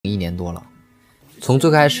1年多了，从最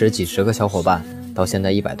开始几十个小伙伴，到现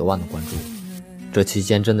在100多万的关注，这期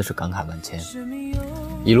间真的是感慨万千。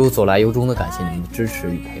一路走来，由衷的感谢你们的支持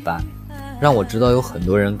与陪伴，让我知道有很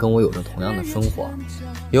多人跟我有着同样的生活，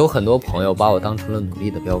也有很多朋友把我当成了努力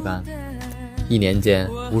的标杆。1年间，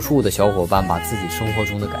无数的小伙伴把自己生活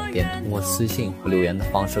中的改变通过私信和留言的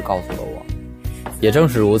方式告诉了我。也正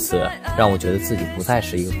是如此，让我觉得自己不再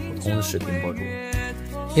是一个普通的视频博主，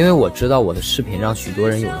因为我知道我的视频让许多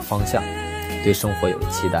人有了方向，对生活有了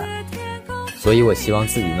期待，所以我希望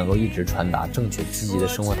自己能够一直传达正确积极的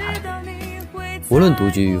生活态度。无论独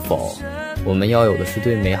居与否，我们要有的是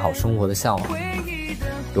对美好生活的向往，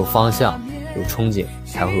有方向，有憧憬，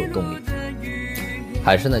才会有动力。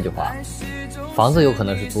还是那句话，房子有可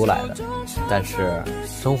能是租来的，但是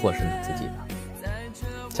生活是你自己的。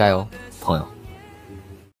加油，朋友。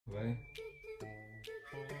喂。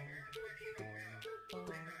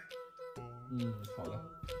好的。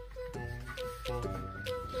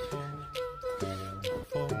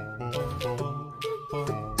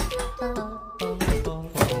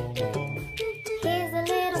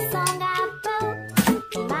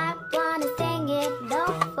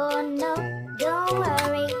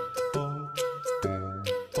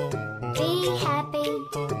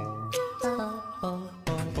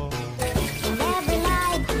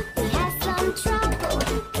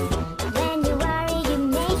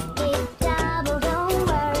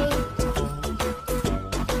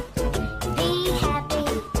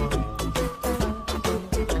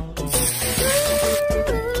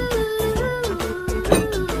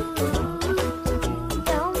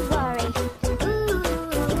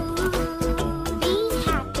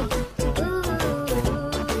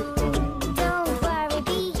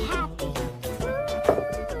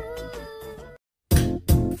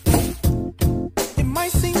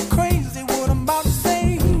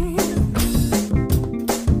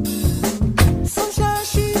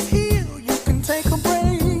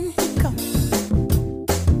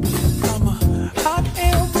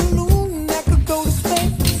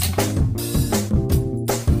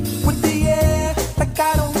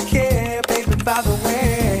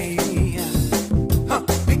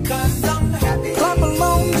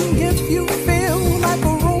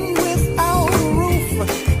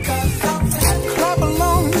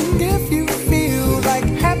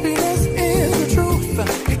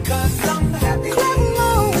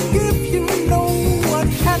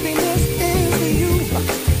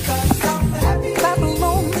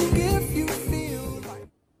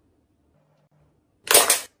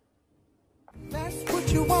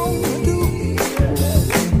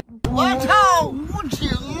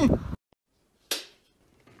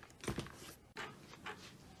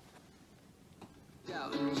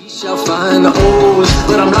Shall find the old,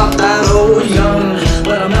 but I'm not that old. Young,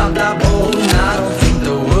 but I'm not that bold. And I don't think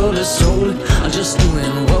the world is sold. I'm just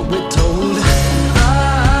doing what we're told.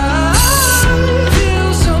 I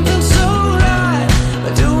feel something so right,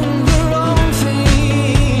 but doing the wrong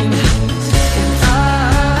thing. And I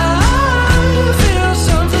feel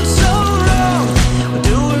something so wrong, but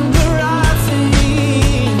doing the right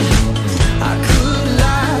thing. I could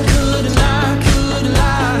lie, could lie, could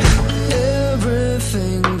lie.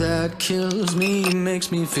 Everything that kills me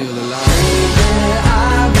makes me feel alive.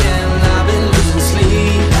 I've been losing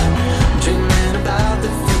sleep, dreaming about the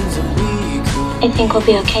things that we could. I think we'll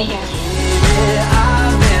be okay here.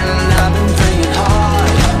 I've been praying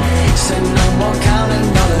hard. Said no more counting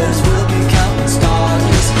dollars, we'll be counting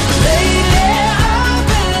stars. Lately, I've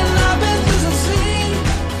been losing sleep,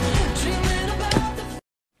 dreaming about the.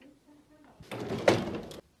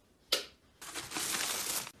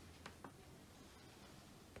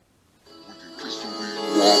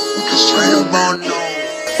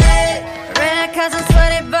 Red cousins,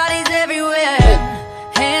 sweaty bodies everywhere.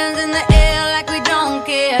 Hands in the air like we don't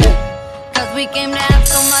care. Cause we came to have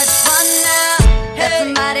so much fun now. Have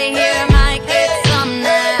somebody here might get some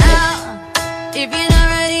now. If you're not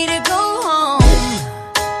ready to go home,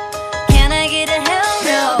 can I get a hell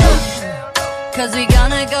no? Cause we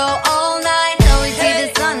gonna go all night till we see the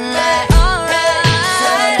sunlight. Alright. So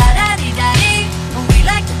da-da-dee-da-dee, we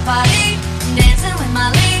like to party, dancing with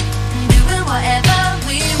Molly, doing whatever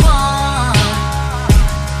we want.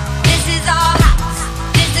 This is our house,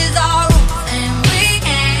 this is our rules, and we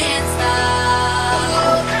can't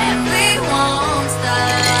stop, and we won't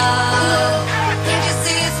stop. Can't you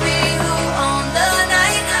see it's we who own the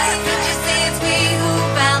night? Can't you see it's we who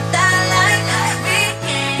found that light? We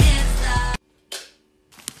can't stop.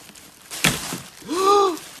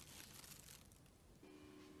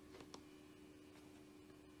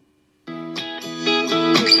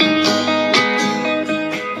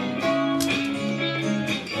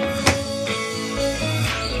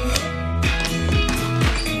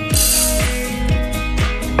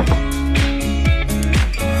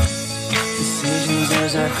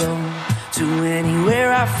 as I go, to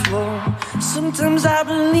anywhere I flow. Sometimes I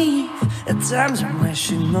believe, at times I'm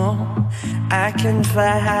wishing, no, I can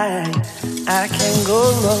fly high, I can go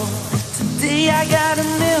low. Today I got a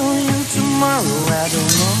million, tomorrow I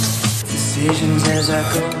don't know. Decisions as I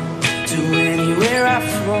go, to anywhere I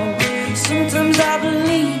flow. Sometimes I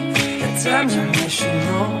believe, at times I'm wishing,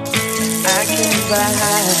 no, I can fly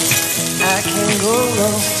high, I can go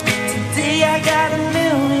low. Today I got a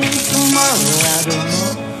million, tomorrow I don't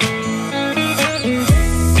know.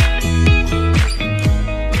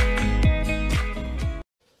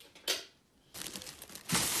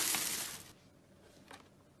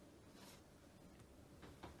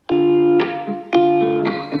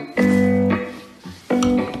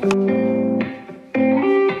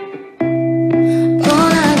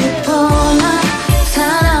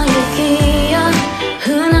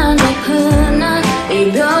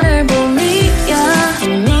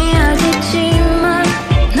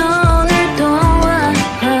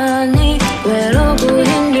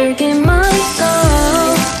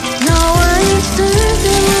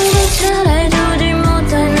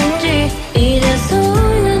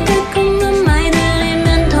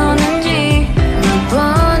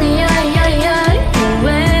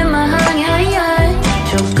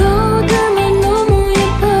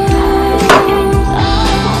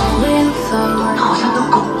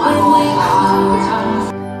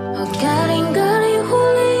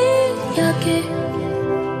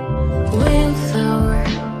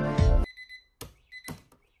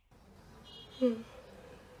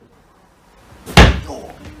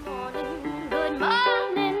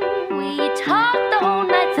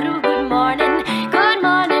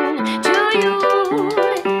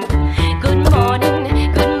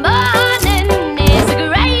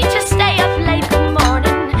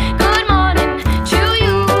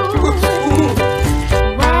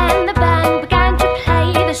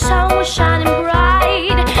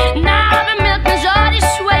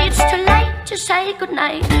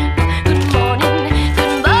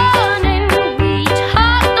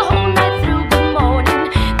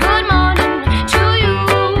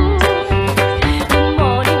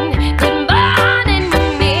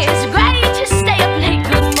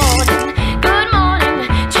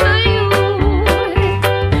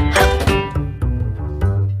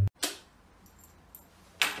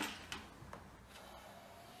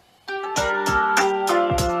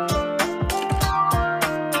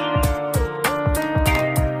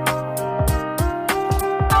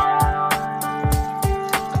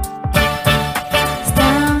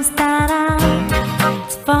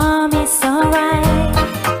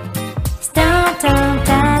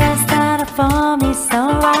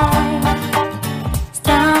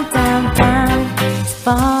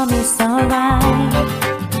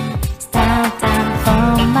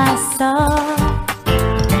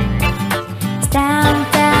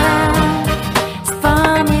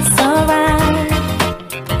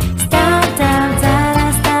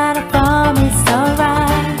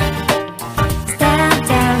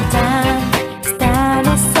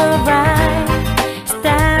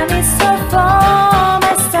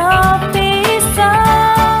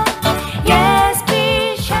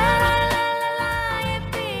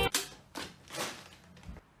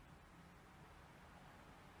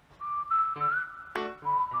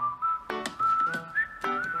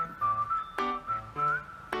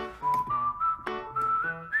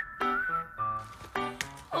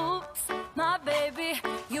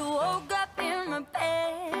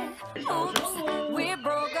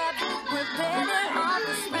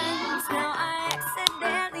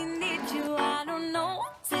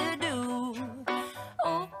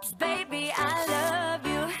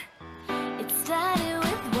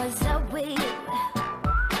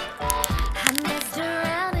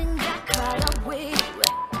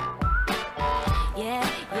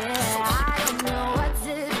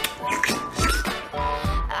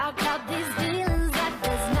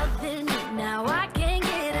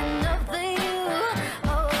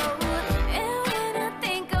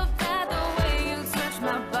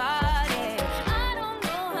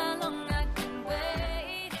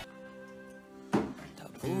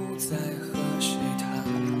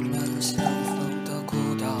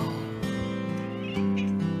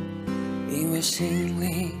心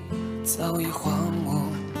里早已荒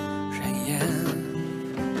无人烟，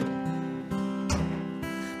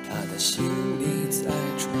他的心里再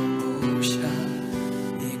装不下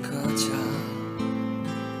一个家，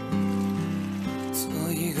做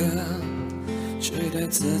一个只对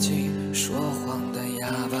自己说谎的哑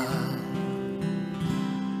巴。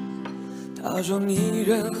他说拟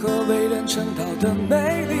人和为人称道的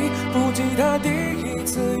美丽，不及他第一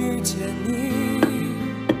次遇见你。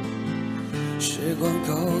时光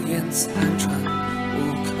苟延残喘，无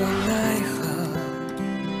可奈何。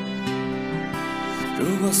如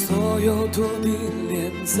果所有土地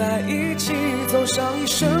连在一起，走上一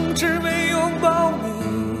生只为拥抱你，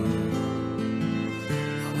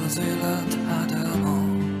喝醉了他的梦。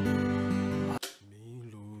迷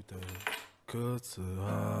路的鸽子啊，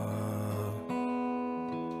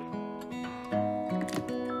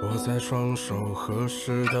我在双手合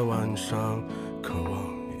十的晚上，渴望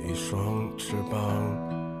一双翅膀，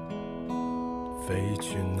飞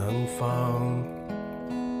去南方。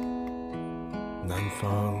南方，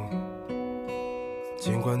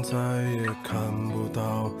尽管再也看不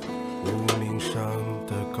到无名山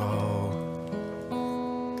的高，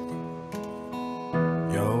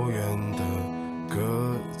遥远的鸽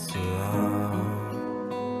子啊，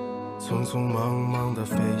匆匆忙忙的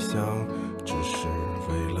飞翔，只是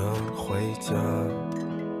为了回家。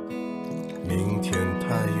明天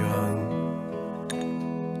太远，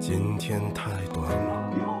今天太短，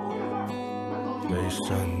背山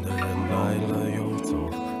的人来了又走，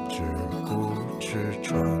知不知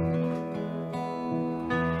转。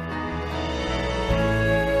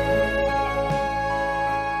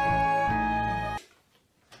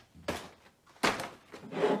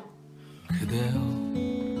그대여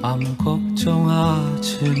아무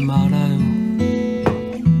걱정하지 말아요.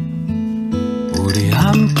 우리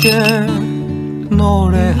함께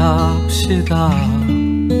노래합시다.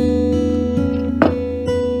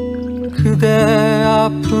 그대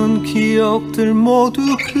아픈 기억들 모두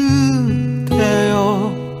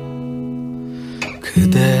그대여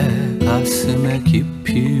그대 가슴에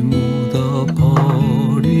깊이 묻어버리고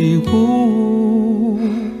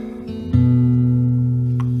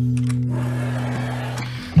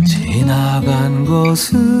지나간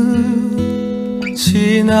것은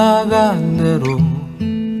지나간 대로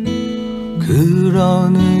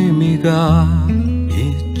그런 의미가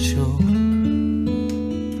있죠.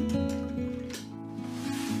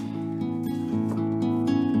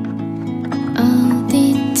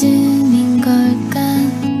 어디쯤인 걸까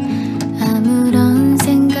아무런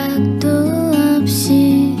생각도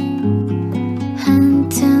없이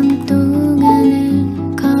한참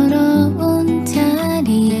동안을 걸어온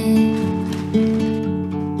자리에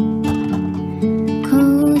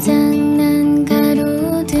고장난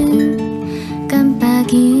가로등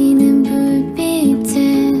깜빡이는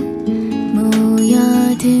불빛에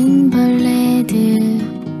모여든 벌레들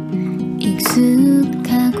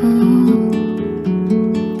익숙하고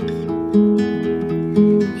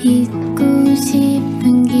잊고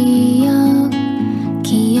싶은 기억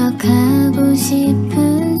기억하고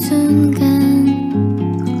싶은 순간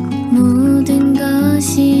모든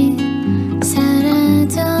것이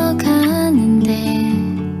사라져 가는데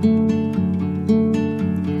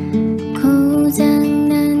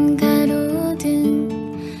고장난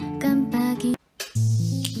가로등 깜빡이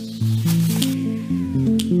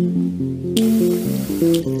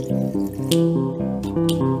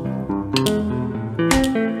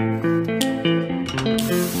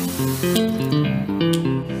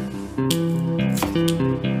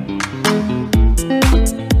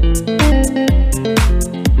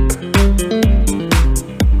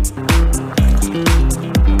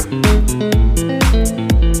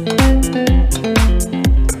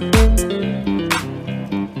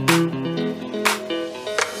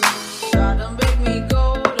Try to make me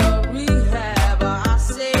go to rehab, but I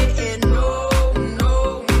say no,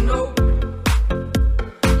 no, no.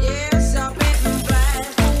 Yes, I've been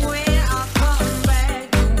back, but when I come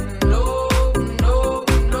back, no, no,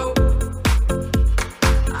 no.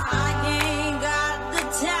 I ain't got the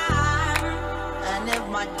time, and if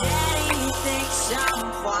my daddy thinks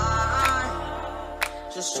I'm fine,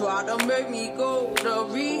 just try to make me go to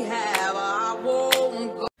rehab, I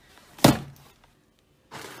won't go.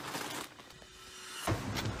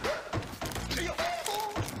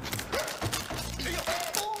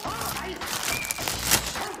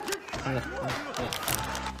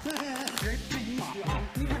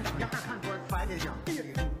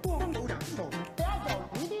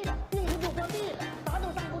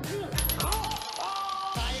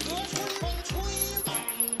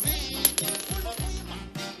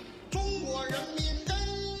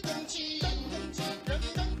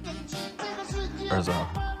 儿子，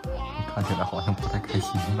你看起来好像不太开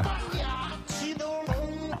心呢。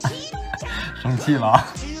生气了啊？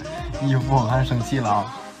衣服我看生气了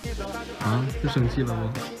啊？啊，是生气了不？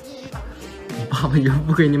你爸爸衣服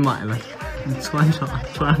不给你买了，你穿上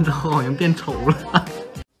之后好像变丑了。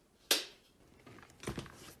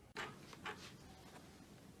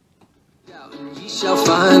Shall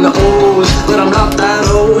find the old, but I'm not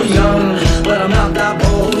that old. Young, but I'm not that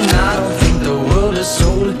bold. And I don't think the world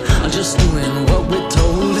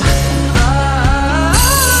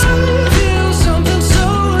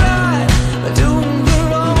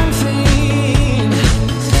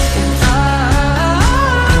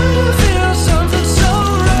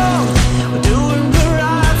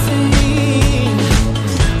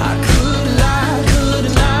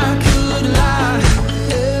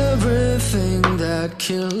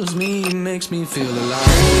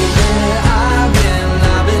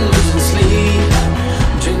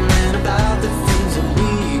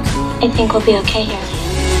think we'll be okay here.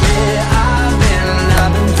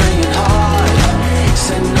 I've been praying hard.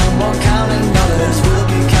 Said no more counting dollars, we'll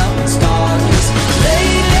be counting stars.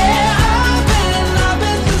 Lately I've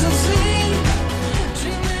been losing sleep,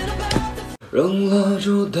 dreaming about the 让蜡烛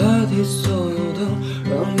代替所有灯，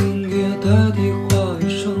让音乐代替话语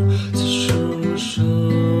声，此时无声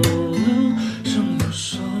胜有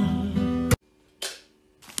声。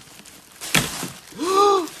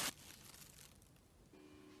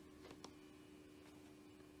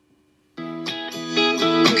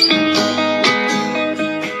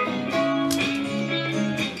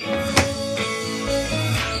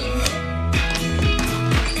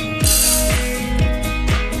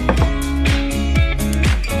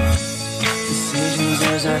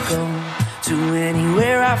As I go to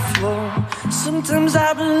anywhere I flow, sometimes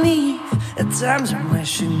I believe, at times I'm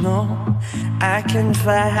wishing no. I can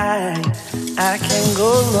fly high, I can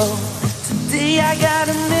go low. Today I got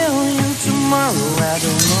a million, tomorrow I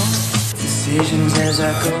don't know. Decisions as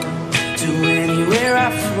I go to anywhere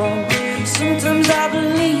I flow. Sometimes I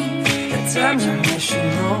believe, at times I'm wishing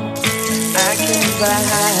no. I can fly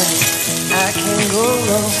high, I can go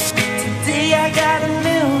low. Today I got a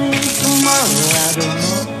million, tomorrow I don't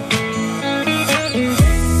know.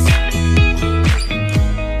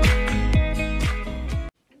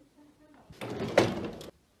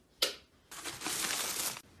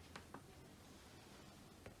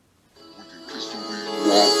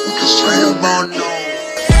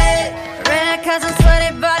 Red cups and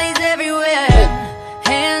sweaty bodies everywhere.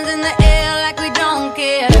 Hands in the air like we don't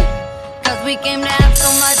care. Cause we came to have so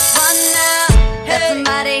much fun now. Have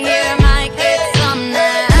somebody here might get some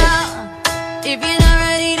now. If you're not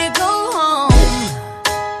ready to go home,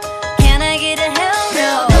 can I get a hell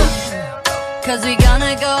no? Cause we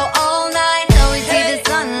gonna go all night till we see the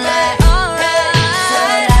sunlight. Alright. So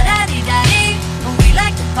da-da-dee-da-dee, we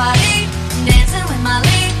like to party, dancing with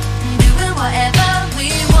Molly, doing whatever we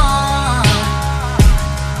want.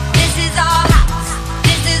 This is our house,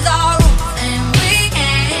 this is our rules, and we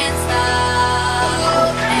can't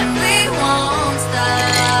stop, and we won't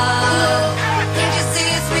stop. Can't you see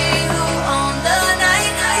it's we who own the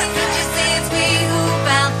night? Can't you see it's we who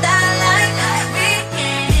found that light? We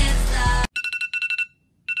can't stop.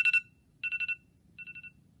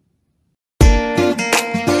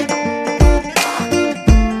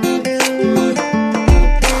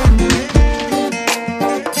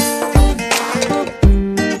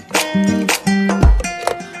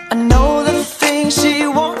 I know the things she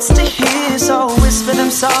wants to hear, so whisper them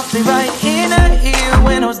softly right in her ear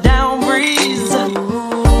when I was down breeze.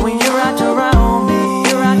 When you're wrapped around me,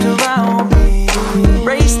 you're wrapped around me.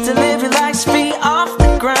 Race to live your life's feet off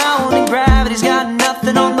the ground, and gravity's got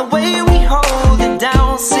nothing on the way we hold it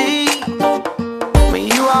down. See, when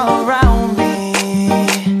you are around me,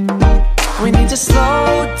 we need to slow